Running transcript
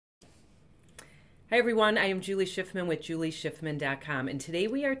Hi everyone, I am Julie Schiffman with julieschiffman.com, and today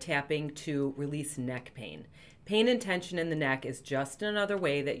we are tapping to release neck pain. Pain and tension in the neck is just another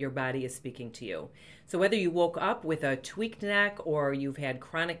way that your body is speaking to you. So whether you woke up with a tweaked neck or you've had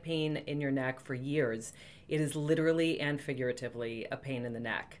chronic pain in your neck for years, it is literally and figuratively a pain in the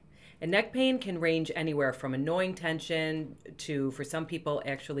neck. And neck pain can range anywhere from annoying tension to, for some people,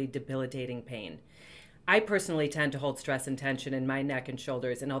 actually debilitating pain. I personally tend to hold stress and tension in my neck and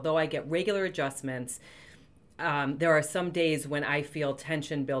shoulders, and although I get regular adjustments, there are some days when I feel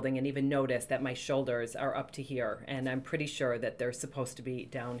tension building and even notice that my shoulders are up to here, and I'm pretty sure that they're supposed to be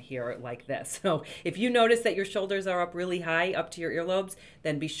down here like this. So if you notice that your shoulders are up really high, up to your earlobes,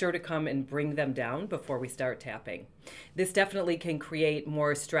 then be sure to come and bring them down before we start tapping. This definitely can create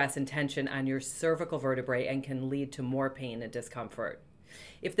more stress and tension on your cervical vertebrae and can lead to more pain and discomfort.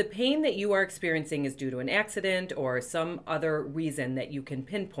 If the pain that you are experiencing is due to an accident or some other reason that you can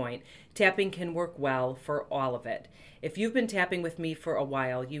pinpoint, tapping can work well for all of it. If you've been tapping with me for a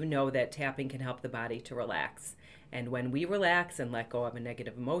while, you know that tapping can help the body to relax. And when we relax and let go of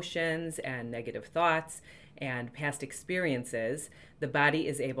negative emotions and negative thoughts and past experiences, the body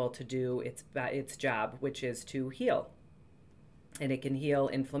is able to do its job, which is to heal. And it can heal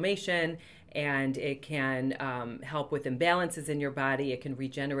inflammation, and it can help with imbalances in your body. It can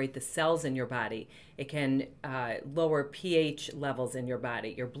regenerate the cells in your body. It can lower pH levels in your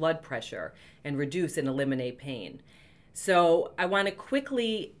body, your blood pressure, and reduce and eliminate pain. So I want to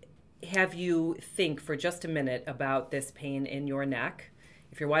quickly have you think for just a minute about this pain in your neck.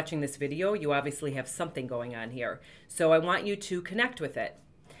 If you're watching this video, you obviously have something going on here. So I want you to connect with it.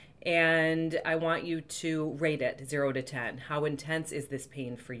 And I want you to rate it 0 to 10. How intense is this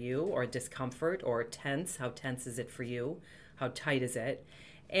pain for you, or discomfort, or tense? How tense is it for you? How tight is it?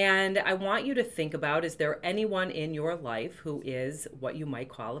 And I want you to think about, is there anyone in your life who is what you might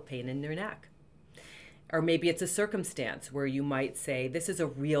call a pain in their neck? Or maybe it's a circumstance where you might say, this is a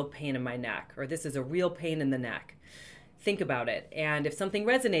real pain in my neck, or this is a real pain in the neck. Think about it, and if something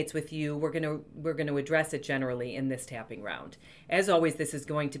resonates with you, we're going to address it generally in this tapping round. As always, this is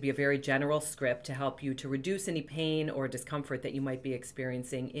going to be a very general script to help you to reduce any pain or discomfort that you might be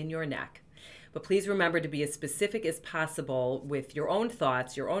experiencing in your neck. But please remember to be as specific as possible with your own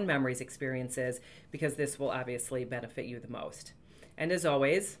thoughts, your own memories, experiences, because this will obviously benefit you the most. And as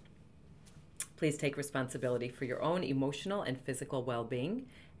always, please take responsibility for your own emotional and physical well-being,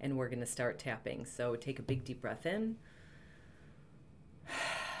 and we're going to start tapping. So take a big deep breath in.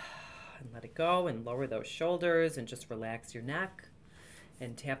 And let it go, and lower those shoulders and just relax your neck,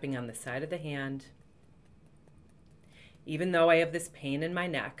 and tapping on the side of the hand. Even though I have this pain in my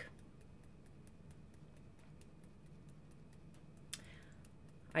neck,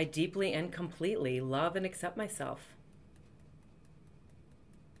 I deeply and completely love and accept myself.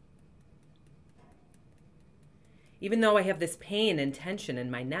 Even though I have this pain and tension in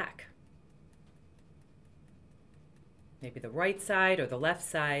my neck, maybe the right side or the left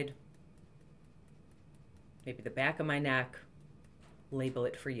side, maybe the back of my neck, label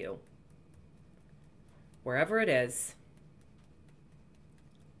it for you. Wherever it is,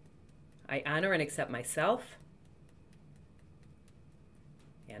 I honor and accept myself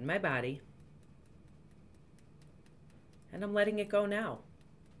and my body, and I'm letting it go now.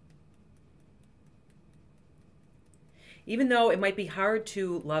 Even though it might be hard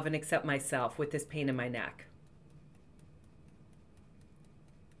to love and accept myself with this pain in my neck,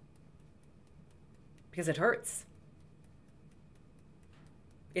 because it hurts.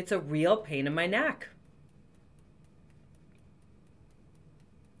 It's a real pain in my neck.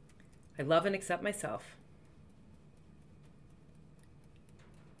 I love and accept myself.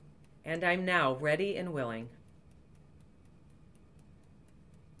 And I'm now ready and willing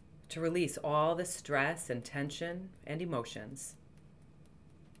to release all the stress and tension and emotions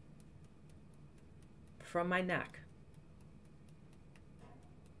from my neck.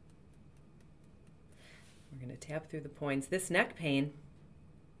 We're going to tap through the points. This neck pain,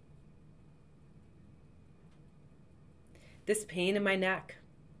 this pain in my neck,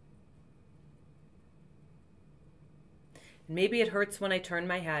 and maybe it hurts when I turn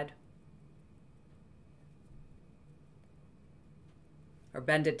my head or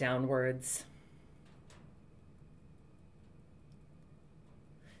bend it downwards.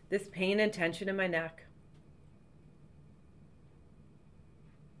 This pain and tension in my neck,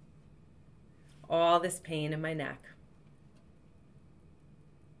 all this pain in my neck.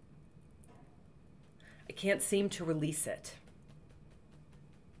 I can't seem to release it.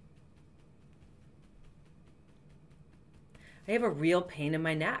 I have a real pain in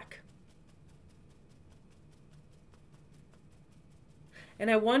my neck. And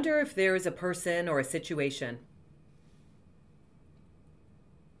I wonder if there is a person or a situation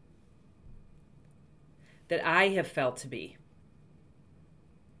that I have felt to be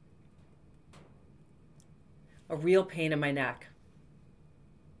a real pain in my neck,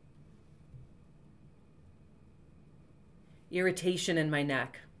 irritation in my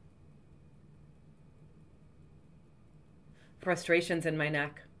neck, frustrations in my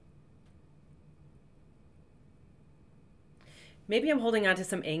neck. Maybe I'm holding on to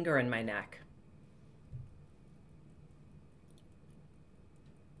some anger in my neck.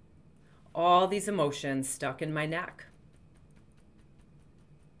 All these emotions stuck in my neck.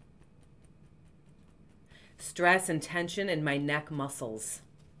 Stress and tension in my neck muscles.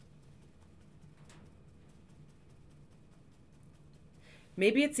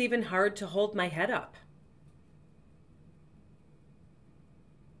 Maybe it's even hard to hold my head up.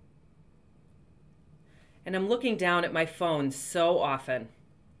 And I'm looking down at my phone so often.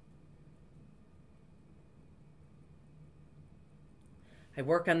 I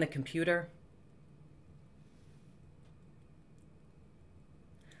work on the computer.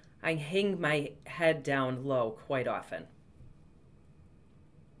 I hang my head down low quite often.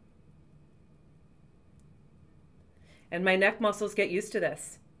 And my neck muscles get used to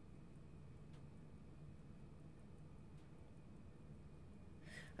this.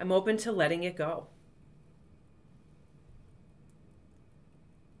 I'm open to letting it go.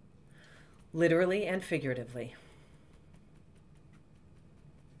 Literally and figuratively.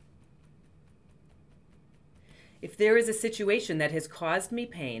 If there is a situation that has caused me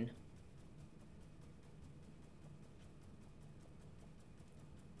pain,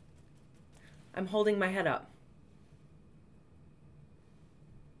 I'm holding my head up.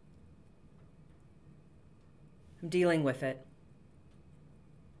 I'm dealing with it.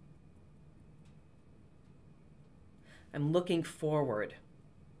 I'm looking forward.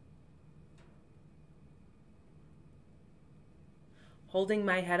 Holding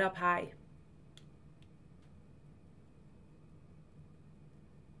my head up high.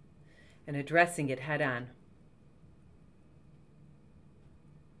 And addressing it head on.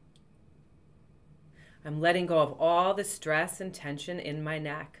 I'm letting go of all the stress and tension in my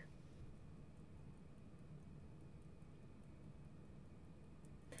neck.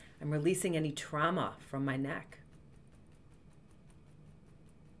 I'm releasing any trauma from my neck.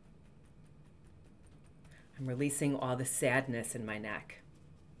 I'm releasing all the sadness in my neck.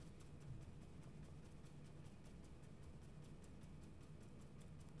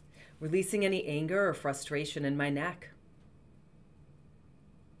 Releasing any anger or frustration in my neck.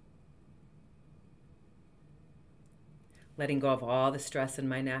 Letting go of all the stress in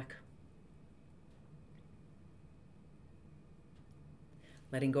my neck.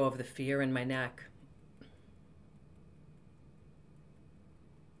 Letting go of the fear in my neck.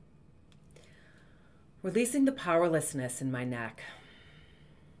 Releasing the powerlessness in my neck.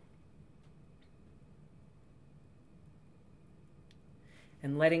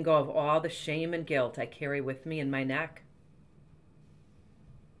 And letting go of all the shame and guilt I carry with me in my neck.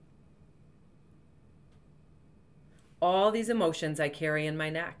 All these emotions I carry in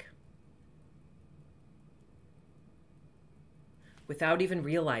my neck. Without even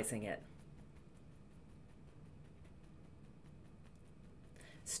realizing it.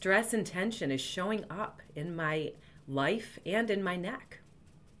 Stress and tension is showing up in my life and in my neck.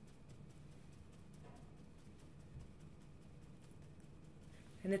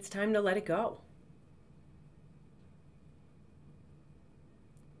 And it's time to let it go.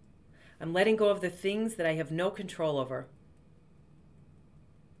 I'm letting go of the things that I have no control over.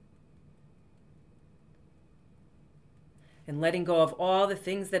 And letting go of all the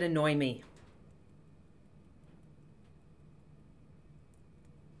things that annoy me.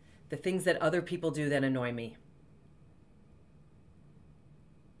 The things that other people do that annoy me.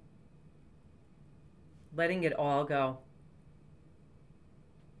 Letting it all go.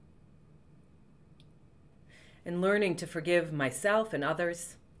 And learning to forgive myself and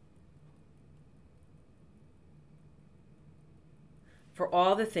others for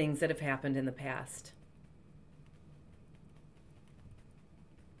all the things that have happened in the past.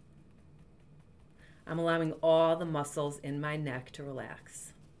 I'm allowing all the muscles in my neck to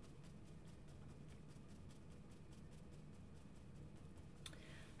relax.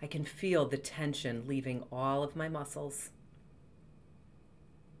 I can feel the tension leaving all of my muscles.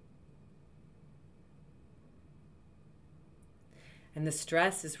 And the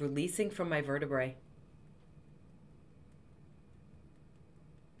stress is releasing from my vertebrae.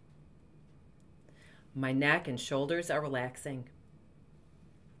 My neck and shoulders are relaxing.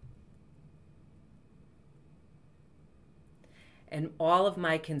 and all of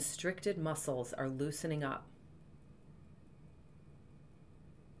my constricted muscles are loosening up.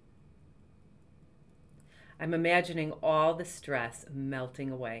 I'm imagining all the stress melting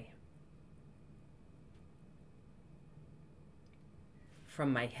away.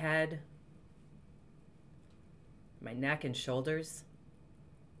 From my head, my neck and shoulders.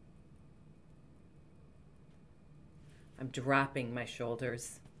 I'm dropping my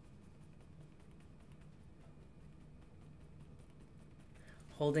shoulders.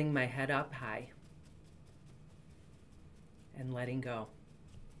 Holding my head up high and letting go.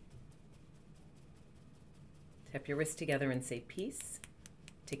 Tap your wrists together and say peace.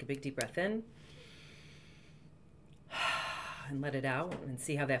 Take a big deep breath in and let it out and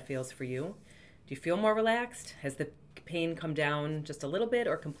see how that feels for you. Do you feel more relaxed? Has the pain come down just a little bit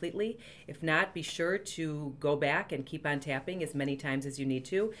or completely? If not, be sure to go back and keep on tapping as many times as you need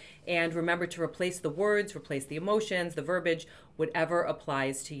to. And remember to replace the words, replace the emotions, the verbiage, whatever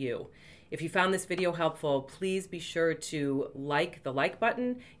applies to you. If you found this video helpful, please be sure to like the like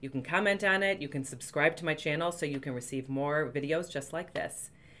button. You can comment on it. You can subscribe to my channel so you can receive more videos just like this.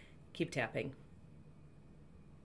 Keep tapping.